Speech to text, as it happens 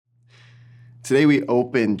Today we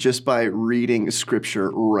open just by reading scripture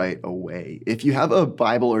right away. If you have a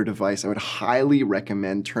Bible or device, I would highly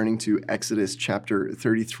recommend turning to Exodus chapter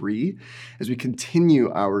 33 as we continue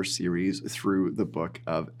our series through the book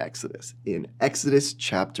of Exodus. In Exodus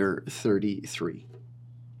chapter 33.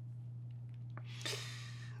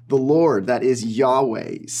 The Lord, that is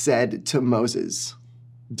Yahweh, said to Moses,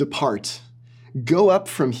 "Depart, go up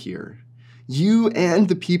from here, you and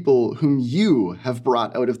the people whom you have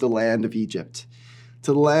brought out of the land of Egypt,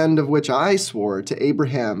 to the land of which I swore to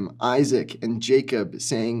Abraham, Isaac, and Jacob,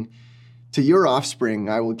 saying, to your offspring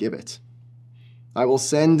I will give it. I will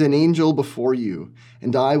send an angel before you,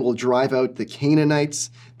 and I will drive out the Canaanites,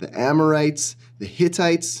 the Amorites, the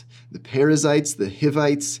Hittites, the Perizzites, the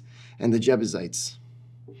Hivites, and the Jebusites.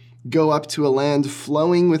 Go up to a land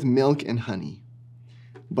flowing with milk and honey.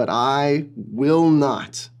 But I will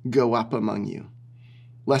not go up among you,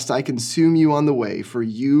 lest I consume you on the way, for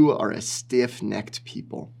you are a stiff-necked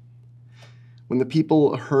people." When the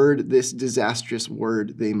people heard this disastrous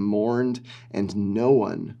word, they mourned, and no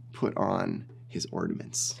one put on his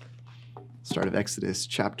ornaments. Start of Exodus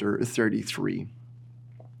chapter 33.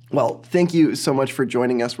 Well, thank you so much for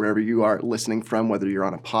joining us wherever you are listening from, whether you're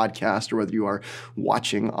on a podcast or whether you are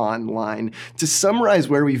watching online. To summarize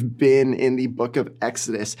where we've been in the book of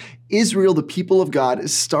Exodus, Israel, the people of God,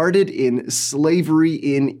 started in slavery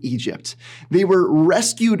in Egypt. They were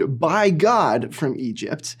rescued by God from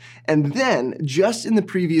Egypt, and then, just in the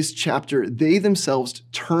previous chapter, they themselves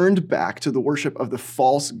turned back to the worship of the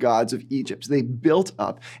false gods of Egypt. They built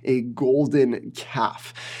up a golden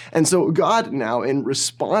calf. And so God now, in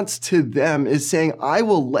response to them, is saying, I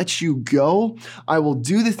will let you go. I will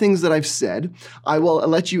do the things that I've said. I will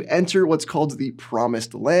let you enter what's called the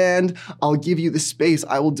promised land. I'll give you the space.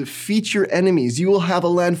 I will defeat your enemies. You will have a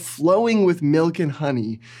land flowing with milk and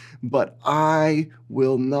honey, but I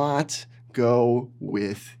will not go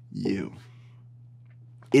with you.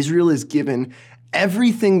 Israel is given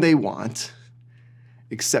everything they want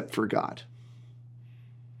except for God.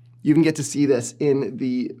 You even get to see this in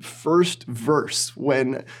the first verse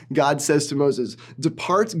when God says to Moses,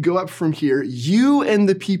 "Depart, go up from here, you and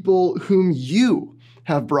the people whom you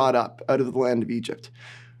have brought up out of the land of Egypt."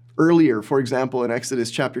 Earlier, for example, in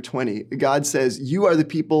Exodus chapter 20, God says, "You are the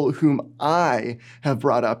people whom I have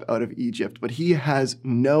brought up out of Egypt," but he has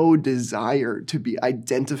no desire to be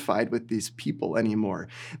identified with these people anymore.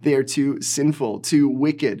 They are too sinful, too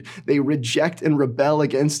wicked. They reject and rebel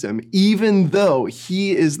against him, even though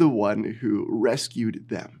he is the one who rescued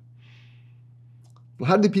them. Well,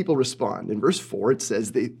 how did the people respond? In verse 4, it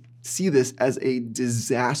says they see this as a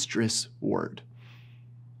disastrous word.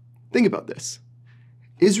 Think about this.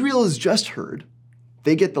 Israel has just heard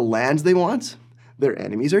they get the lands they want, their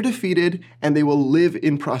enemies are defeated, and they will live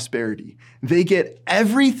in prosperity. They get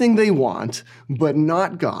everything they want, but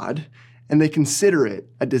not God, and they consider it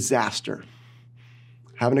a disaster.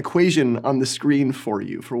 I have an equation on the screen for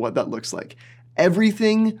you for what that looks like.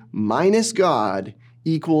 Everything minus God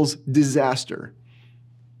equals disaster,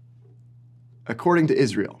 according to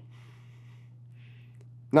Israel.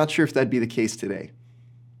 Not sure if that'd be the case today.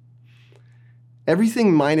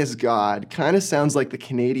 Everything minus God kind of sounds like the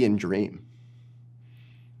Canadian dream.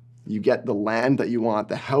 You get the land that you want,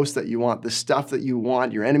 the house that you want, the stuff that you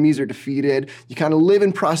want, your enemies are defeated, you kind of live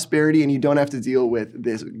in prosperity and you don't have to deal with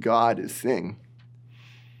this God thing.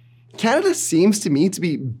 Canada seems to me to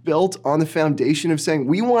be built on the foundation of saying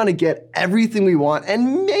we want to get everything we want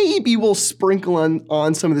and maybe we'll sprinkle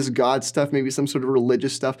on some of this God stuff, maybe some sort of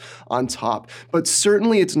religious stuff on top, but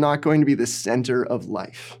certainly it's not going to be the center of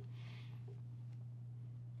life.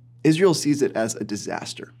 Israel sees it as a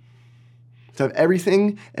disaster. To have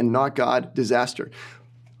everything and not God, disaster.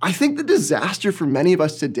 I think the disaster for many of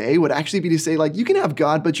us today would actually be to say, like, you can have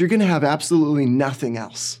God, but you're going to have absolutely nothing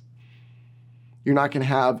else. You're not going to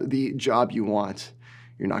have the job you want.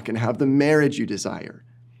 You're not going to have the marriage you desire.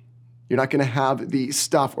 You're not going to have the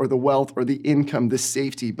stuff or the wealth or the income, the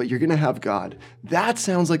safety, but you're going to have God. That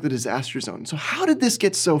sounds like the disaster zone. So how did this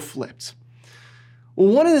get so flipped?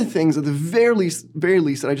 Well, one of the things at the very least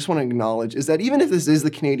that I just want to acknowledge is that even if this is the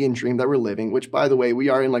Canadian dream that we're living, which, by the way, we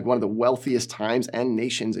are in like one of the wealthiest times and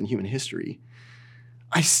nations in human history,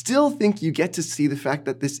 I still think you get to see the fact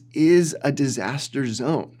that this is a disaster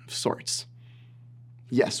zone of sorts.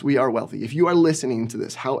 Yes, we are wealthy. If you are listening to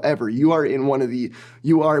this, however, you are one of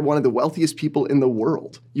the wealthiest people in the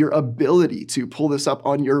world. Your ability to pull this up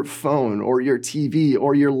on your phone or your TV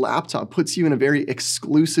or your laptop puts you in a very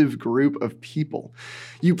exclusive group of people.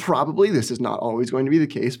 You probably, this is not always going to be the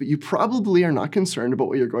case, but you probably are not concerned about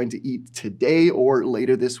what you're going to eat today or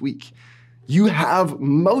later this week. You have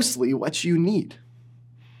mostly what you need.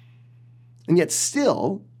 And yet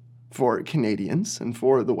still, for Canadians and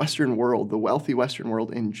for the Western world, the wealthy Western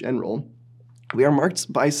world in general, we are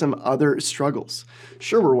marked by some other struggles.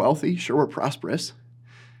 Sure, we're wealthy. Sure, we're prosperous.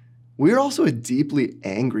 We are also a deeply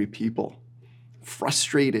angry people,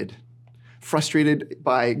 frustrated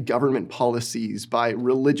by government policies, by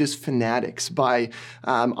religious fanatics, by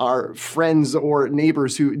our friends or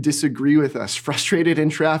neighbors who disagree with us, frustrated in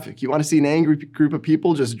traffic. You want to see an angry group of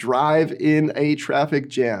people? Just drive in a traffic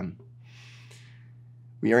jam.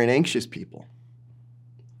 We are an anxious people.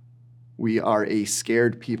 We are a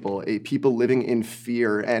scared people, a people living in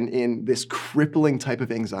fear and in this crippling type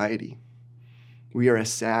of anxiety. We are a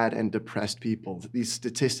sad and depressed people. These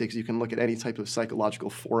statistics, you can look at any type of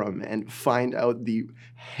psychological forum and find out the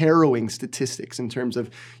harrowing statistics in terms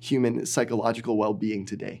of human psychological well-being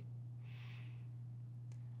today.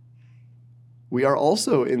 We are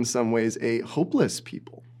also, in some ways, a hopeless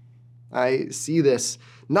people. I see this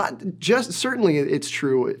not just, certainly it's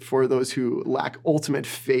true for those who lack ultimate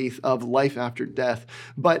faith of life after death,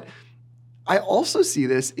 but I also see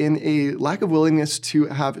this in a lack of willingness to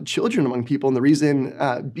have children among people. And the reason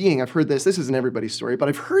being, I've heard this isn't everybody's story, but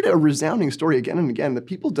I've heard a resounding story again and again that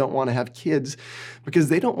people don't want to have kids because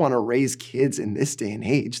they don't want to raise kids in this day and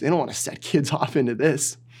age. They don't want to set kids off into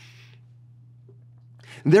this.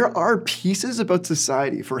 There are pieces about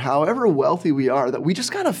society, for however wealthy we are, that we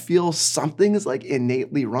just kind of feel something is like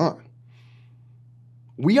innately wrong.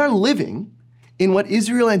 We are living in what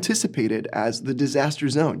Israel anticipated as the disaster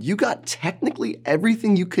zone. You got technically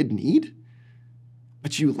everything you could need,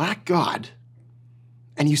 but you lack God,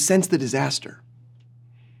 and you sense the disaster.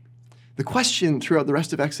 The question throughout the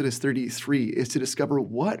rest of Exodus 33 is to discover,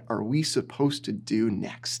 what are we supposed to do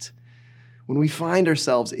next? When we find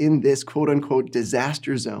ourselves in this quote-unquote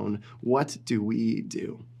disaster zone, what do we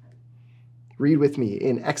do? Read with me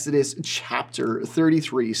in Exodus chapter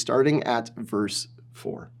 33, starting at verse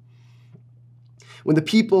 4. When the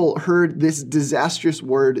people heard this disastrous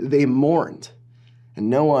word, they mourned, and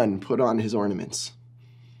no one put on his ornaments.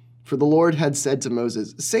 For the Lord had said to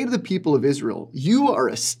Moses, "Say to the people of Israel, you are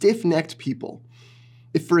a stiff-necked people.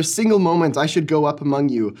 If for a single moment I should go up among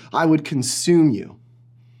you, I would consume you.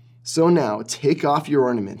 So now take off your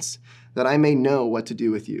ornaments, that I may know what to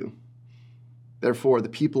do with you." Therefore the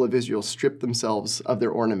people of Israel stripped themselves of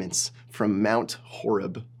their ornaments from Mount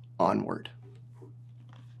Horeb onward.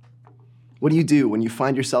 What do you do when you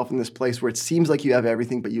find yourself in this place where it seems like you have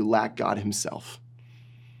everything, but you lack God himself?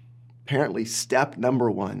 Apparently, step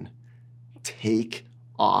number 1, take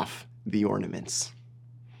off the ornaments.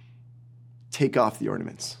 Take off the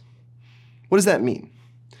ornaments. What does that mean?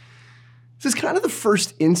 This is kind of the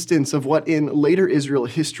first instance of what in later Israel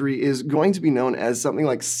history is going to be known as something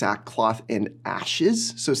like sackcloth and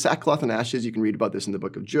ashes. So sackcloth and ashes, you can read about this in the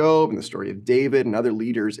book of Job and the story of David and other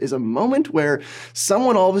leaders, is a moment where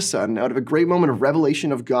someone all of a sudden, out of a great moment of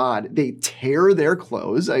revelation of God, they tear their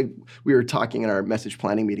clothes. We were talking in our message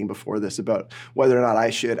planning meeting before this about whether or not I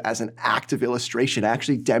should, as an act of illustration,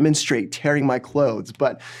 actually demonstrate tearing my clothes.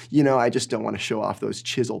 But, I just don't want to show off those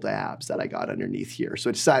chiseled abs that I got underneath here. So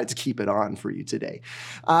I decided to keep it on for you today.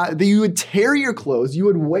 You would tear your clothes, you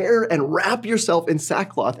would wear and wrap yourself in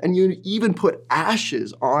sackcloth, and you'd even put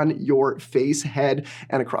ashes on your face, head,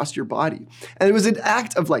 and across your body. And it was an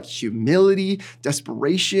act of humility,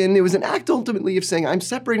 desperation. It was an act ultimately of saying, I'm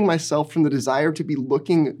separating myself from the desire to be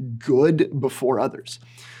looking good before others.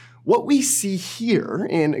 What we see here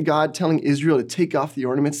in God telling Israel to take off the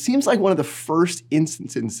ornaments seems like one of the first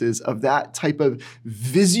instances of that type of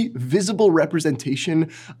visible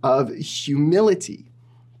representation of humility.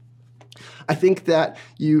 I think that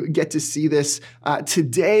you get to see this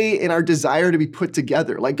today in our desire to be put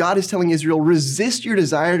together. God is telling Israel, resist your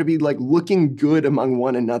desire to be looking good among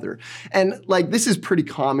one another. And this is pretty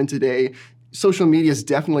common today. Social media has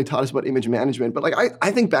definitely taught us about image management, but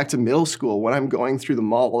I think back to middle school when I'm going through the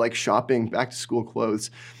mall, shopping back to school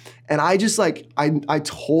clothes. And I just I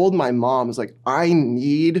told my mom, I was I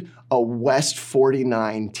need a West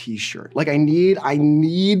 49 t-shirt. I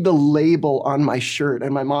need the label on my shirt.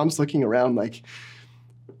 And my mom's looking around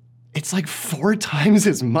it's 4 times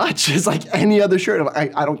as much as any other shirt.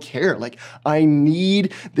 I don't care. I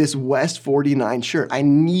need this West 49 shirt. I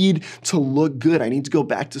need to look good. I need to go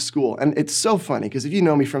back to school. And it's so funny because if you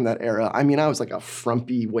know me from that era, I was a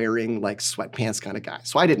frumpy wearing sweatpants kind of guy.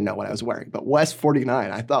 So I didn't know what I was wearing, but West 49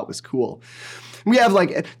 I thought was cool. We have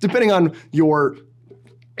depending on your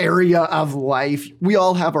area of life. We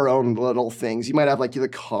all have our own little things. You might have like the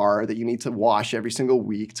car that you need to wash every single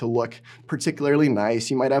week to look particularly nice.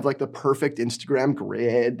 You might have like the perfect Instagram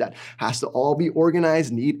grid that has to all be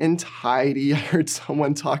organized, neat, and tidy. I heard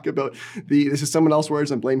someone talk about this is someone else's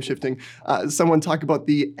words, I'm blame shifting. Someone talk about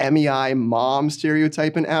the MEI mom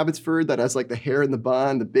stereotype in Abbotsford that has like the hair in the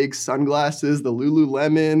bun, the big sunglasses, the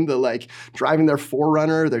Lululemon, the like driving their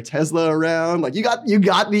 4Runner, their Tesla around. Like you got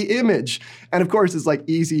the image. And of course, it's like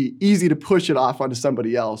easy to push it off onto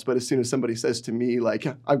somebody else. But as soon as somebody says to me, like,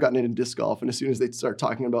 I've gotten into disc golf, and as soon as they start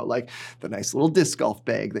talking about like the nice little disc golf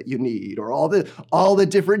bag that you need, or all the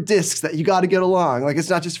different discs that you got to get along, like it's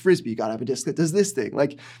not just Frisbee, you got to have a disc that does this thing.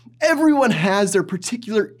 Like everyone has their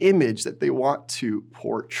particular image that they want to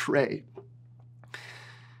portray.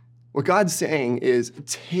 What God's saying is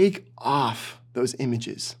take off those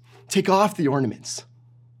images, take off the ornaments.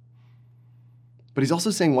 But he's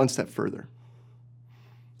also saying one step further.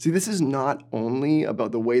 See, this is not only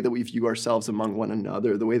about the way that we view ourselves among one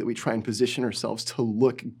another, the way that we try and position ourselves to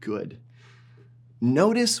look good.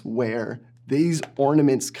 Notice where these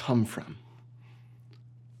ornaments come from.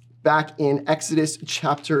 Back in Exodus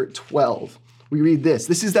chapter 12, we read this.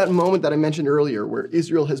 This is that moment that I mentioned earlier where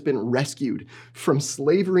Israel has been rescued from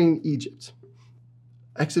slavery in Egypt.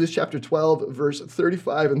 Exodus chapter 12, verse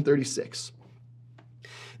 35 and 36.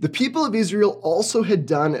 The people of Israel also had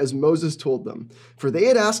done as Moses told them, for they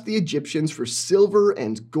had asked the Egyptians for silver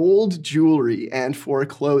and gold jewelry and for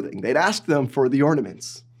clothing. They'd asked them for the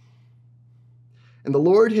ornaments. And the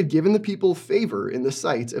Lord had given the people favor in the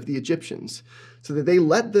sight of the Egyptians, so that they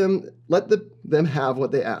let them have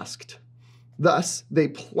what they asked. Thus, they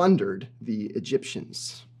plundered the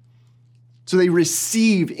Egyptians. So they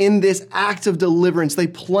receive in this act of deliverance, they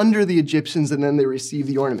plunder the Egyptians and then they receive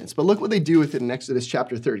the ornaments. But look what they do with it in Exodus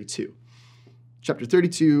chapter 32. Chapter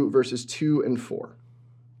 32, verses 2 and 4.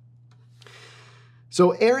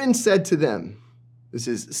 So Aaron said to them, this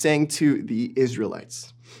is saying to the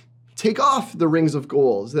Israelites, take off the rings of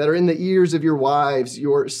gold that are in the ears of your wives,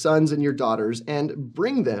 your sons, and your daughters, and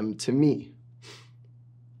bring them to me.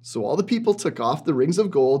 So all the people took off the rings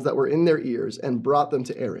of gold that were in their ears and brought them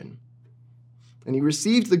to Aaron. And he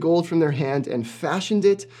received the gold from their hand and fashioned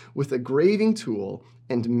it with a graving tool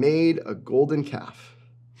and made a golden calf.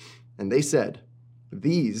 And they said,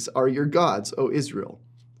 these are your gods, O Israel,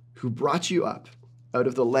 who brought you up out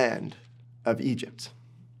of the land of Egypt.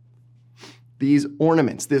 These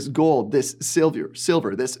ornaments, this gold, this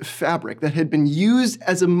silver, this fabric that had been used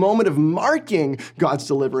as a moment of marking God's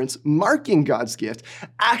deliverance, marking God's gift,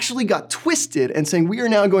 actually got twisted and saying, we are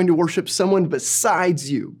now going to worship someone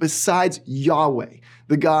besides you, besides Yahweh,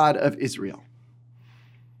 the God of Israel.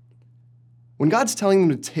 When God's telling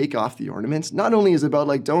them to take off the ornaments, not only is it about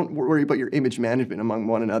like, don't worry about your image management among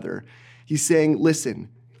one another, he's saying, listen,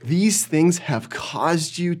 these things have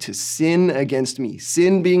caused you to sin against me.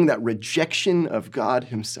 Sin being that rejection of God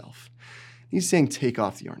himself. He's saying, take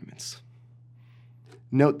off the ornaments.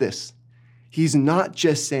 Note this. He's not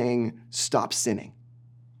just saying, stop sinning.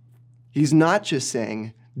 He's not just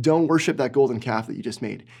saying, don't worship that golden calf that you just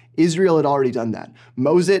made. Israel had already done that.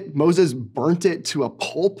 Moses burnt it to a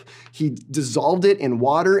pulp. He dissolved it in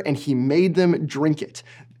water and he made them drink it.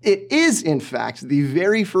 It is, in fact, the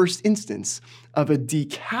very first instance of a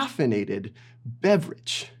decaffeinated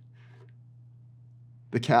beverage.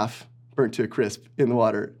 The calf burnt to a crisp in the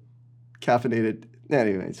water, caffeinated.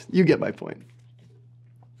 Anyways, you get my point.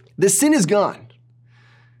 The sin is gone.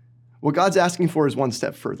 What God's asking for is one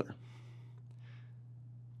step further.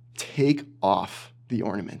 Take off the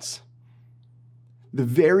ornaments. The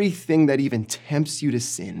very thing that even tempts you to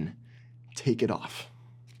sin, take it off.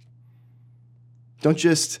 Don't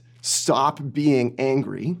just stop being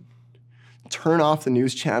angry, turn off the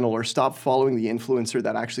news channel, or stop following the influencer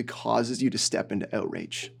that actually causes you to step into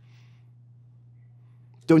outrage.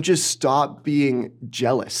 Don't just stop being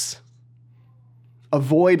jealous.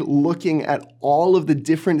 Avoid looking at all of the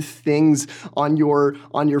different things on your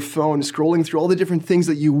phone, scrolling through all the different things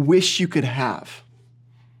that you wish you could have.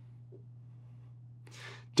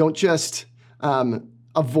 Don't just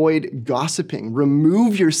avoid gossiping.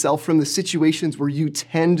 Remove yourself from the situations where you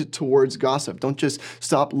tend towards gossip. Don't just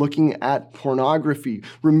stop looking at pornography.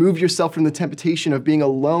 Remove yourself from the temptation of being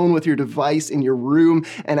alone with your device in your room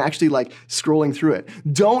and actually like scrolling through it.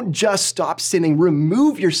 Don't just stop sinning.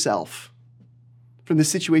 Remove yourself from the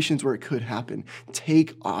situations where it could happen.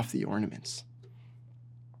 Take off the ornaments.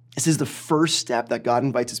 This is the first step that God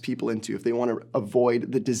invites his people into if they want to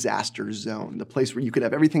avoid the disaster zone, the place where you could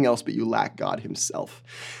have everything else but you lack God himself.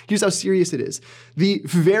 Here's how serious it is. The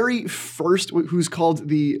very first, who's called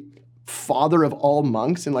the father of all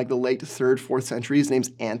monks in like the late 3rd, 4th century. His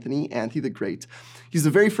name's Anthony the Great. He's the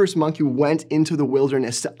very first monk who went into the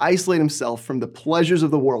wilderness to isolate himself from the pleasures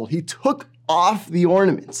of the world. He took off the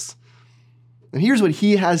ornaments. And here's what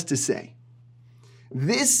he has to say.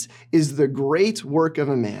 This is the great work of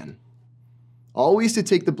a man, always to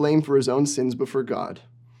take the blame for his own sins before God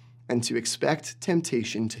and to expect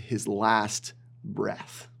temptation to his last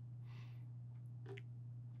breath.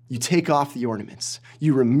 You take off the ornaments.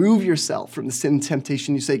 You remove yourself from the sin and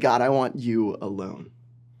temptation. You say, God, I want you alone.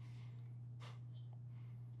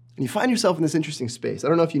 And you find yourself in this interesting space. I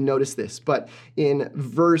don't know if you noticed this, but in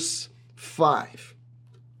verse 5,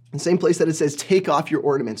 in the same place that it says, take off your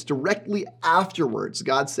ornaments, directly afterwards,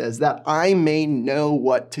 God says, that I may know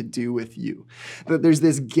what to do with you. That there's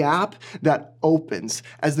this gap that opens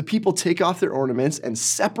as the people take off their ornaments and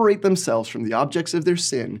separate themselves from the objects of their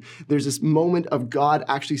sin. There's this moment of God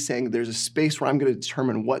actually saying, there's a space where I'm going to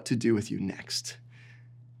determine what to do with you next.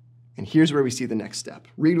 And here's where we see the next step.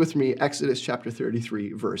 Read with me Exodus chapter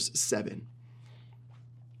 33, verse 7.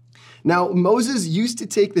 Now, Moses used to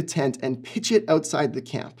take the tent and pitch it outside the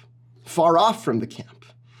camp, far off from the camp.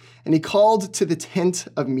 And he called to the tent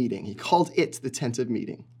of meeting. He called it the tent of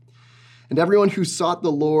meeting. And everyone who sought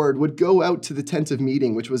the Lord would go out to the tent of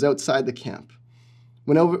meeting, which was outside the camp.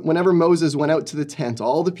 Whenever Moses went out to the tent,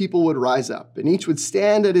 all the people would rise up, and each would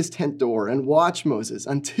stand at his tent door and watch Moses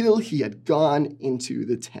until he had gone into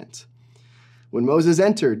the tent. When Moses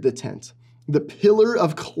entered the tent, the pillar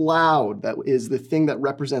of cloud, that is the thing that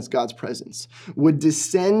represents God's presence, would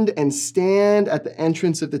descend and stand at the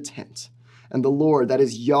entrance of the tent. And the Lord, that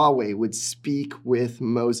is Yahweh, would speak with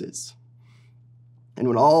Moses. And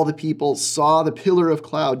when all the people saw the pillar of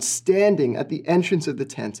cloud standing at the entrance of the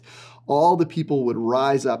tent, all the people would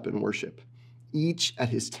rise up and worship, each at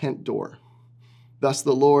his tent door. Thus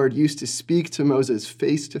the Lord used to speak to Moses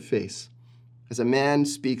face to face, as a man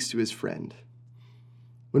speaks to his friend.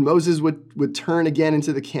 When Moses would turn again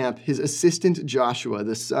into the camp, his assistant Joshua,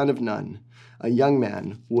 the son of Nun, a young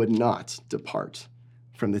man, would not depart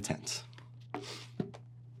from the tent.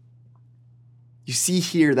 You see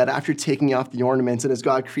here that after taking off the ornaments and as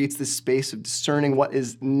God creates this space of discerning what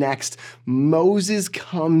is next, Moses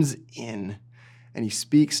comes in and he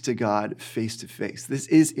speaks to God face to face. This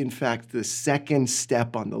is, in fact, the second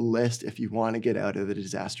step on the list if you want to get out of the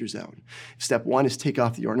disaster zone. Step 1 is take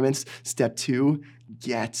off the ornaments. Step 2,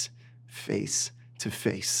 get face to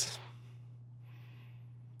face.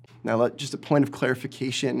 Now, just a point of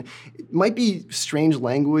clarification. It might be strange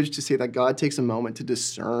language to say that God takes a moment to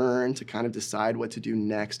discern, to kind of decide what to do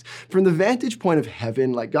next. From the vantage point of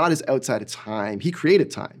heaven, like God is outside of time. He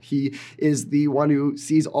created time. He is the one who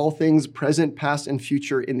sees all things present, past, and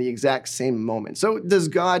future in the exact same moment. So does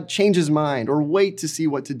God change his mind or wait to see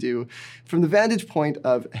what to do? From the vantage point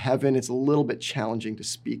of heaven, it's a little bit challenging to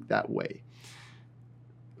speak that way.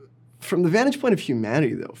 From the vantage point of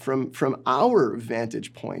humanity, though, from our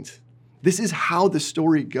vantage point, this is how the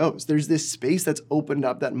story goes. There's this space that's opened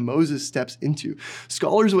up that Moses steps into.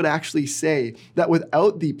 Scholars would actually say that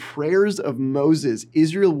without the prayers of Moses,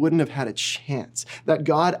 Israel wouldn't have had a chance, that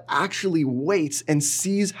God actually waits and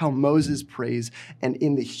sees how Moses prays and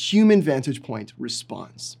in the human vantage point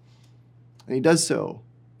responds. And he does so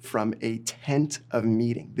from a tent of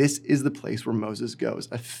meeting. This is the place where Moses goes,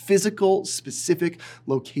 a physical, specific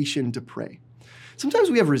location to pray. Sometimes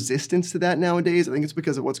we have resistance to that nowadays. I think it's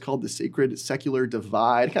because of what's called the sacred-secular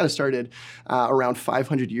divide. It kind of started around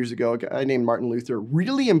 500 years ago. A guy named Martin Luther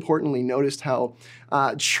really importantly noticed how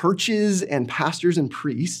churches and pastors and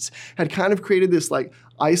priests had kind of created this like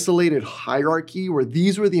isolated hierarchy where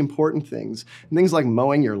these were the important things. And things like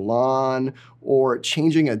mowing your lawn or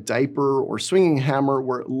changing a diaper or swinging a hammer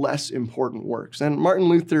were less important works. And Martin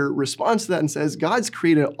Luther responds to that and says, God's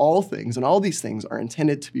created all things, and all these things are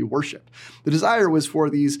intended to be worshiped. The desire was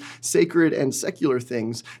for these sacred and secular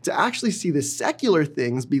things to actually see the secular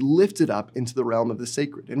things be lifted up into the realm of the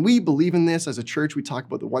sacred. And we believe in this as a church. We talk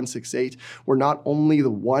about the 168, where not only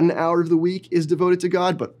the 1 hour of the week is devoted to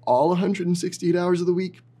God, but all 168 hours of the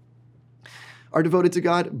week are devoted to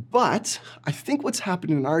God. But I think what's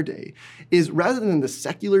happened in our day is rather than the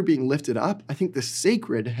secular being lifted up, I think the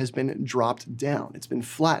sacred has been dropped down. It's been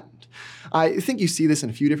flattened. I think you see this in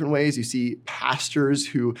a few different ways. You see pastors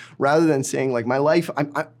who, rather than saying like my life,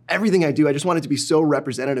 everything I do, I just want it to be so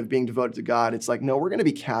representative being devoted to God. It's like, no, we're going to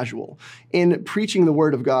be casual. In preaching the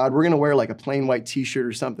word of God, we're going to wear like a plain white t-shirt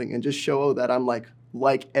or something and just show that I'm like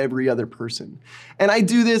every other person. And I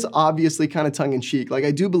do this obviously kind of tongue in cheek. Like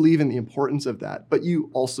I do believe in the importance of that, but you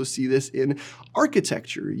also see this in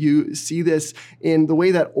architecture. You see this in the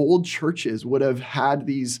way that old churches would have had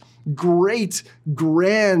these great,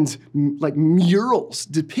 grand, like murals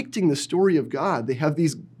depicting the story of God. They have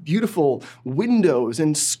these beautiful windows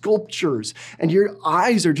and sculptures, and your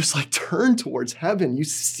eyes are just like turned towards heaven. You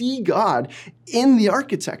see God in the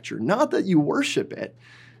architecture. Not that you worship it,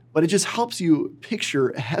 but it just helps you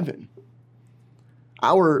picture heaven.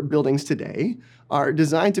 Our buildings today are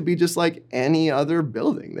designed to be just like any other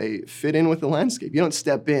building. They fit in with the landscape. You don't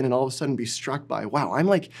step in and all of a sudden be struck by, wow,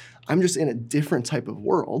 I'm just in a different type of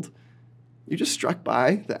world. You're just struck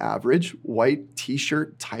by the average white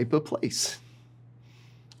t-shirt type of place.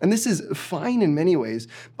 And this is fine in many ways,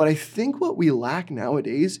 but I think what we lack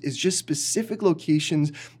nowadays is just specific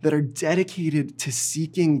locations that are dedicated to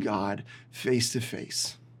seeking God face to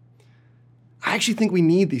face. I actually think we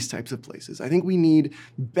need these types of places. I think we need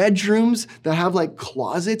bedrooms that have like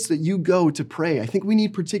closets that you go to pray. I think we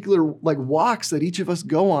need particular like walks that each of us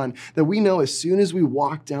go on that we know as soon as we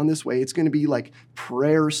walk down this way, it's going to be like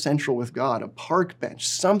prayer central with God, a park bench,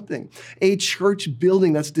 something, a church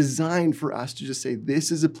building that's designed for us to just say,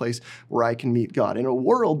 this is a place where I can meet God. In a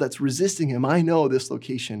world that's resisting him, I know this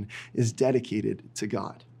location is dedicated to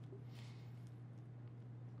God.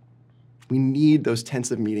 We need those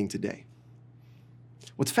tents of meeting today.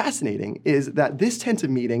 What's fascinating is that this tent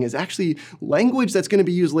of meeting is actually language that's going to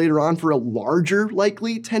be used later on for a larger,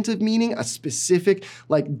 likely tent of meeting, a specific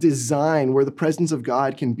like design where the presence of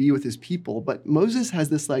God can be with his people. But Moses has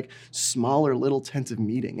this like smaller little tent of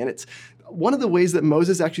meeting. And it's one of the ways that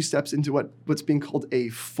Moses actually steps into what's being called a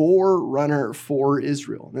forerunner for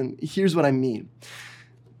Israel. And here's what I mean.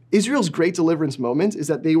 Israel's great deliverance moment is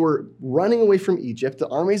that they were running away from Egypt. The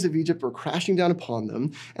armies of Egypt were crashing down upon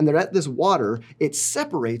them, and they're at this water. It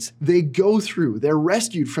separates. They go through. They're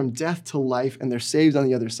rescued from death to life, and they're saved on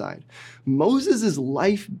the other side. Moses'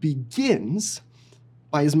 life begins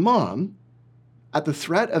by his mom, at the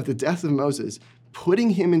threat of the death of Moses, putting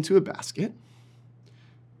him into a basket,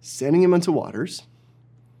 sending him into waters,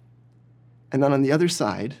 and then on the other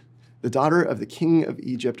side, the daughter of the king of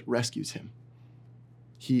Egypt rescues him.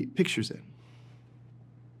 He pictures it.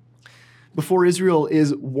 Before Israel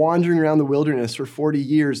is wandering around the wilderness for 40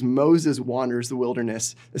 years, Moses wanders the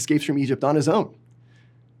wilderness, escapes from Egypt on his own.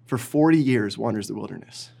 For 40 years, wanders the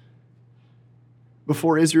wilderness.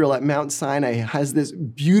 Before Israel at Mount Sinai has this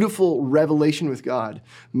beautiful revelation with God,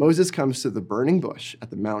 Moses comes to the burning bush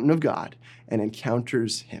at the mountain of God and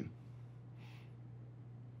encounters him.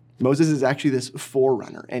 Moses is actually this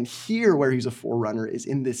forerunner. And here where he's a forerunner is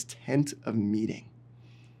in this tent of meeting.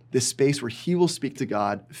 This space where he will speak to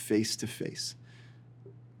God face to face.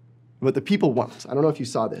 What the people want, I don't know if you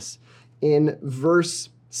saw this, in verse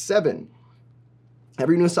 7,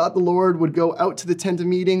 everyone who sought the Lord would go out to the tent of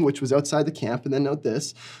meeting, which was outside the camp, and then note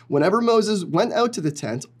this, whenever Moses went out to the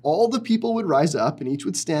tent, all the people would rise up, and each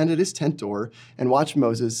would stand at his tent door and watch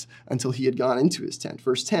Moses until he had gone into his tent.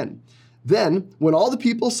 Verse 10, then when all the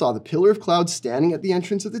people saw the pillar of cloud standing at the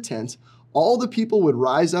entrance of the tent, all the people would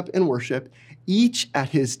rise up and worship, each at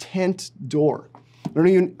his tent door. I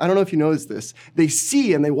don't know if you noticed this. They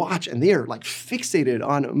see and they watch and they are like fixated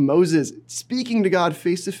on Moses speaking to God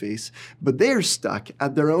face to face, but they are stuck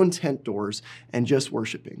at their own tent doors and just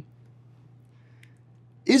worshiping.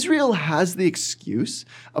 Israel has the excuse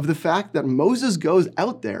of the fact that Moses goes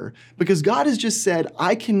out there because God has just said,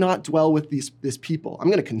 I cannot dwell with this people. I'm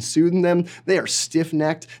going to consume them. They are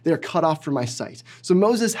stiff-necked. They are cut off from my sight. So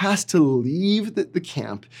Moses has to leave the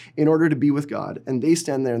camp in order to be with God, and they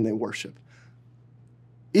stand there and they worship.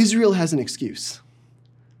 Israel has an excuse.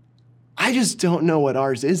 I just don't know what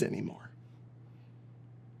ours is anymore.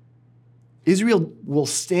 Israel will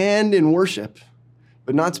stand in worship,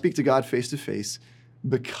 but not speak to God face to face,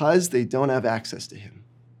 because they don't have access to him.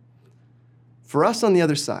 For us on the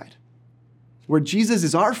other side, where Jesus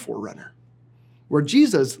is our forerunner, where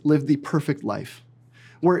Jesus lived the perfect life,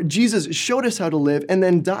 where Jesus showed us how to live and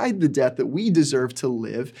then died the death that we deserve to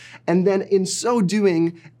live, and then in so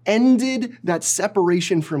doing ended that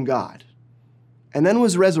separation from God, and then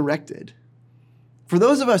was resurrected. For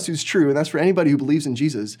those of us who's true, and that's for anybody who believes in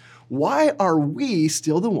Jesus, why are we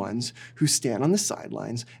still the ones who stand on the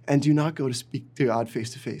sidelines and do not go to speak to God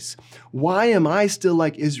face to face? Why am I still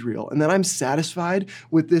like Israel? And then I'm satisfied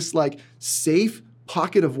with this like safe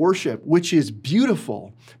pocket of worship, which is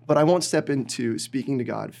beautiful, but I won't step into speaking to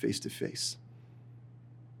God face to face.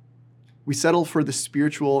 We settle for the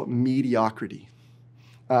spiritual mediocrity.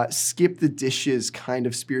 Skip the dishes kind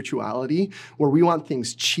of spirituality where we want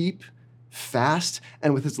things cheap, fast,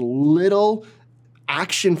 and with as little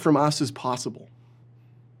action from us as possible.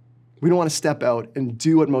 We don't want to step out and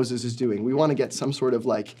do what Moses is doing. We want to get some sort of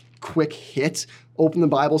like quick hit, open the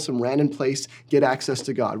Bible, some random place, get access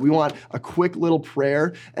to God. We want a quick little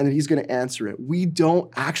prayer and then he's going to answer it. We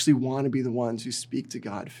don't actually want to be the ones who speak to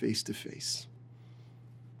God face to face.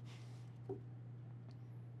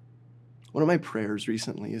 One of my prayers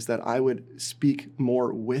recently is that I would speak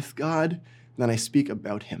more with God than I speak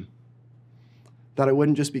about him. That I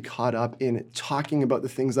wouldn't just be caught up in talking about the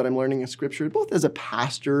things that I'm learning in Scripture, both as a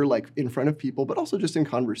pastor, like in front of people, but also just in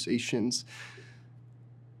conversations.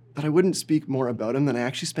 That I wouldn't speak more about him than I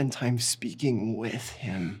actually spend time speaking with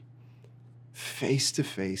him, face to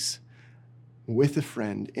face, with a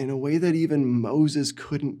friend, in a way that even Moses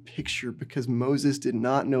couldn't picture because Moses did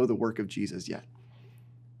not know the work of Jesus yet.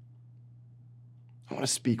 I want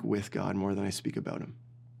to speak with God more than I speak about him.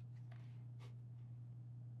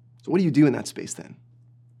 So what do you do in that space then?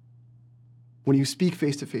 When you speak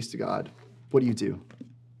face-to-face to God, what do you do?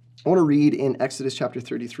 I want to read in Exodus chapter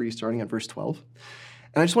 33, starting at verse 12.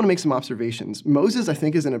 And I just want to make some observations. Moses, I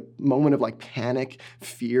think, is in a moment of like panic,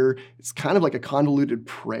 fear. It's kind of like a convoluted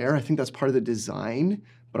prayer. I think that's part of the design.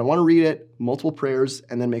 But I want to read it, multiple prayers,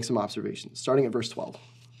 and then make some observations, starting at verse 12.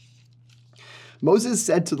 Moses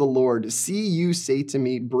said to the Lord, "See, you say to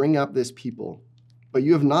me, bring up this people, but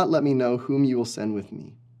you have not let me know whom you will send with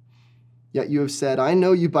me. Yet you have said, I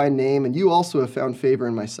know you by name, and you also have found favor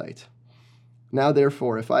in my sight. Now,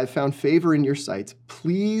 therefore, if I have found favor in your sight,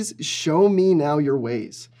 please show me now your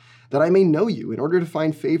ways, that I may know you in order to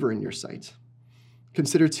find favor in your sight.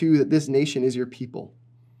 Consider, too, that this nation is your people."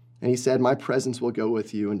 And he said, "My presence will go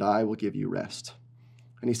with you, and I will give you rest."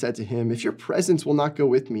 And he said to him, "If your presence will not go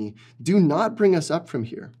with me, do not bring us up from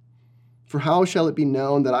here. For how shall it be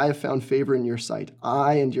known that I have found favor in your sight,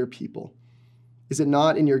 I and your people? Is it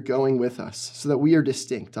not in your going with us, so that we are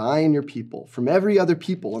distinct, I and your people, from every other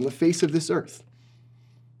people on the face of this earth?"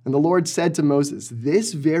 And the Lord said to Moses,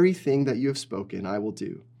 "This very thing that you have spoken I will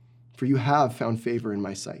do, for you have found favor in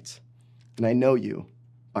my sight, and I know you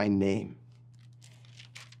by name."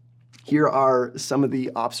 Here are some of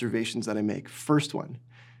the observations that I make. First one,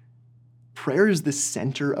 prayer is the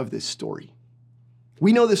center of this story.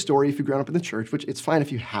 We know this story if you've grown up in the church, which it's fine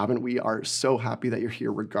if you haven't. We are so happy that you're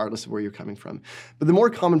here regardless of where you're coming from. But the more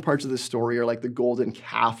common parts of this story are like the golden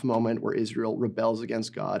calf moment where Israel rebels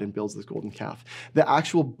against God and builds this golden calf. The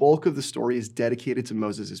actual bulk of the story is dedicated to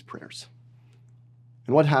Moses' prayers.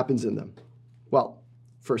 And what happens in them? Well,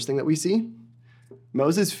 first thing that we see,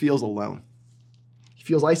 Moses feels alone. He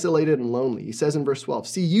feels isolated and lonely. He says in verse 12,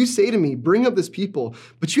 "See, you say to me, bring up this people,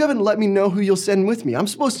 but you haven't let me know who you'll send with me. I'm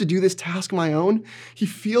supposed to do this task my own." He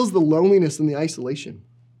feels the loneliness and the isolation.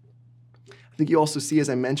 I think you also see, as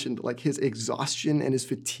I mentioned, like his exhaustion and his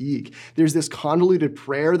fatigue. There's this convoluted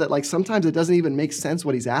prayer that like sometimes it doesn't even make sense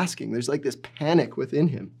what he's asking. There's like this panic within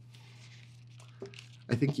him.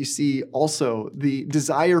 I think you see also the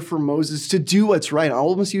desire for Moses to do what's right. I'll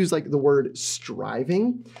almost use like the word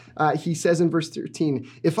striving. He says in verse 13,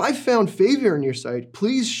 "If I found favor in your sight,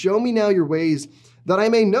 please show me now your ways that I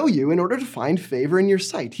may know you in order to find favor in your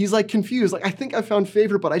sight." He's like confused. Like, I think I found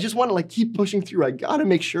favor, but I just want to like keep pushing through. I got to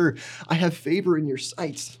make sure I have favor in your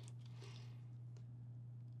sight.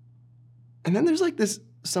 And then there's like this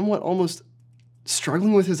somewhat almost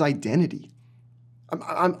struggling with his identity.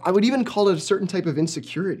 I would even call it a certain type of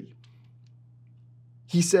insecurity.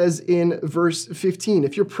 He says in verse 15,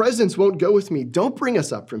 "If your presence won't go with me, don't bring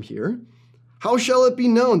us up from here. How shall it be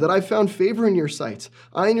known that I've found favor in your sight,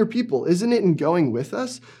 I and your people? Isn't it in going with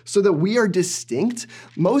us so that we are distinct?"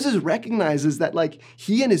 Moses recognizes that like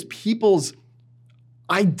he and his people's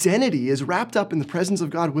identity is wrapped up in the presence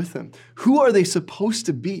of God with them. Who are they supposed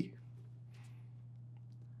to be?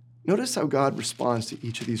 Notice how God responds to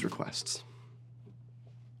each of these requests.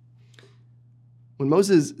 When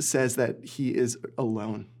Moses says that he is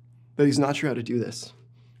alone, that he's not sure how to do this,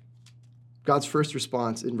 God's first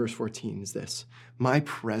response in verse 14 is this: "My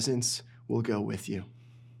presence will go with you."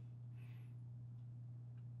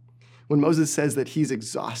 When Moses says that he's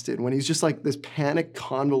exhausted, when he's just like this panic,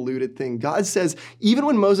 convoluted thing, God says, even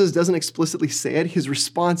when Moses doesn't explicitly say it, his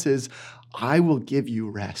response is, "I will give you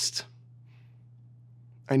rest.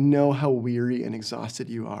 I know how weary and exhausted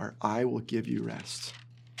you are. I will give you rest."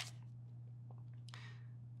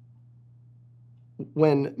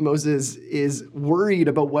 When Moses is worried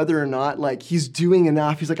about whether or not like he's doing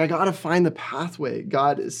enough, he's like, "I got to find the pathway."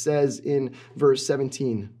 God says in verse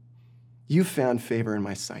 17, "You found favor in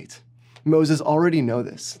my sight." Moses already know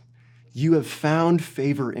this. You have found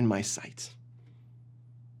favor in my sight.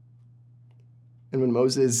 And when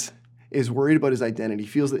Moses is worried about his identity,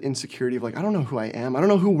 feels the insecurity of like, "I don't know who I am. I don't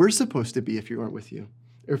know who we're supposed to be if you aren't with you,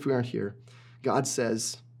 or if we aren't here," God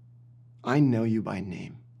says, I know you by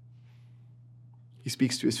name. He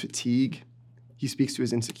speaks to his fatigue. He speaks to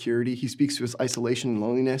his insecurity. He speaks to his isolation and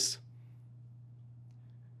loneliness.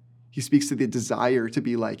 He speaks to the desire to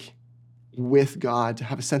be like with God, to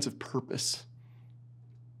have a sense of purpose.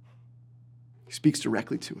 He speaks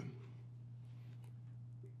directly to him.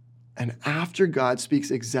 And after God speaks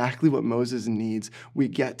exactly what Moses needs, we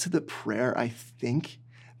get to the prayer, I think,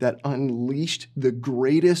 that unleashed the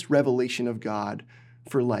greatest revelation of God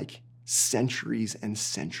for like centuries and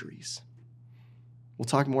centuries. We'll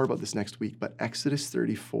talk more about this next week, but Exodus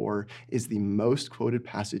 34 is the most quoted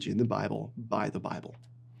passage in the Bible by the Bible.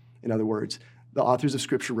 In other words, the authors of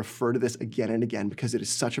Scripture refer to this again and again because it is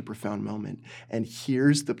such a profound moment. And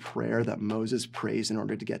here's the prayer that Moses prays in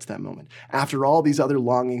order to get to that moment. After all these other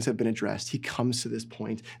longings have been addressed, he comes to this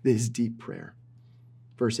point, this deep prayer.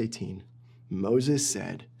 Verse 18, Moses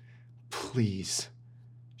said, "Please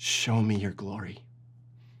show me your glory.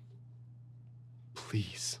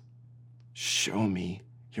 Please show me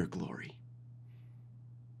your glory."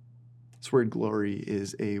 This word glory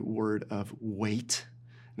is a word of weight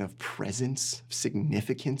and of presence, of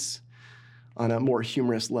significance. On a more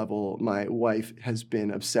humorous level, my wife has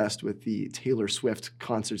been obsessed with the Taylor Swift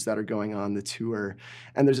concerts that are going on, the tour.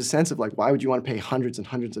 And there's a sense of like, why would you want to pay hundreds and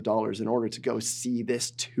hundreds of dollars in order to go see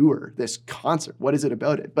this tour, this concert? What is it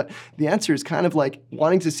about it? But the answer is kind of like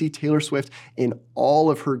wanting to see Taylor Swift in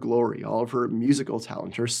all of her glory, all of her musical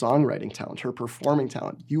talent, her songwriting talent, her performing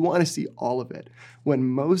talent. You want to see all of it. When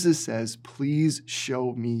Moses says, "Please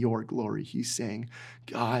show me your glory," he's saying,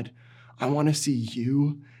 God, I want to see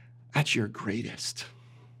you at your greatest.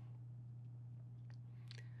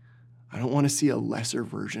 I don't want to see a lesser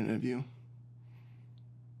version of you.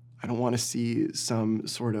 I don't want to see some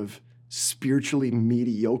sort of spiritually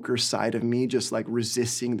mediocre side of me just like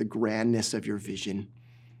resisting the grandness of your vision.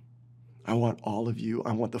 I want all of you.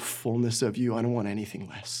 I want the fullness of you. I don't want anything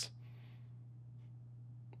less.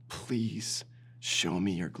 Please show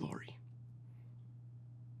me your glory.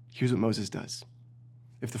 Here's what Moses does.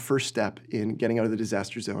 If the first step in getting out of the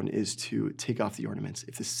disaster zone is to take off the ornaments,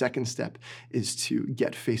 if the second step is to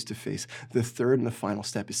get face to face, the third and the final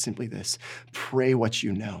step is simply this: pray what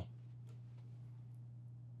you know.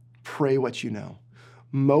 Pray what you know.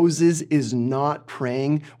 Moses is not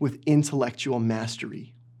praying with intellectual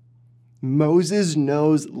mastery. Moses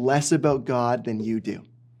knows less about God than you do.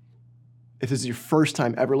 If this is your first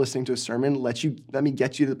time ever listening to a sermon, let me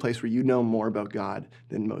get you to the place where you know more about God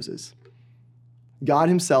than Moses. God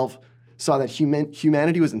himself saw that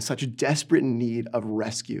humanity was in such a desperate need of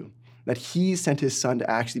rescue that he sent his son to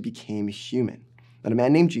actually become human. That a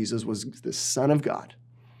man named Jesus was the Son of God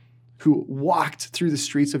who walked through the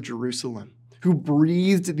streets of Jerusalem, who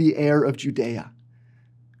breathed the air of Judea,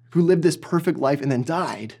 who lived this perfect life and then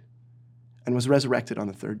died and was resurrected on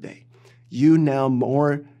the third day. You now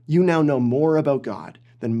know more about God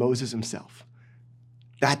than Moses himself.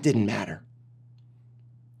 That didn't matter.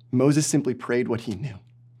 Moses simply prayed what he knew.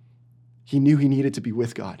 He knew he needed to be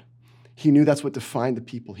with God. He knew that's what defined the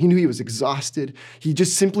people. He knew he was exhausted. He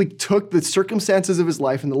just simply took the circumstances of his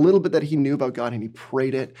life and the little bit that he knew about God and he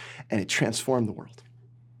prayed it, and it transformed the world.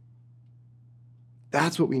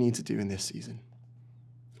 That's what we need to do in this season.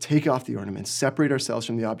 Take off the ornaments, separate ourselves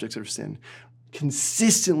from the objects of sin,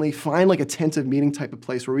 consistently find like a tent of meeting type of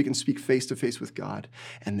place where we can speak face to face with God,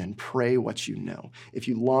 and then pray what you know. If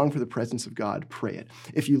you long for the presence of God, pray it.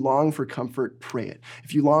 If you long for comfort, pray it.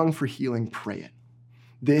 If you long for healing, pray it.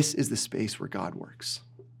 This is the space where God works.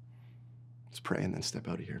 Let's pray and then step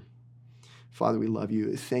out of here. Father, we love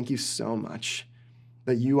you. Thank you so much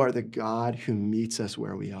that you are the God who meets us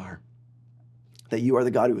where we are, that you are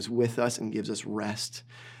the God who is with us and gives us rest,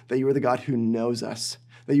 that you are the God who knows us,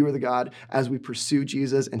 that you are the God, as we pursue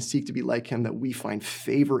Jesus and seek to be like him, that we find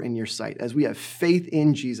favor in your sight. As we have faith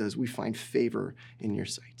in Jesus, we find favor in your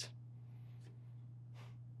sight.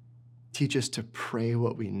 Teach us to pray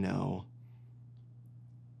what we know.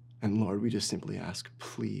 And Lord, we just simply ask,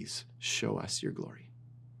 please show us your glory.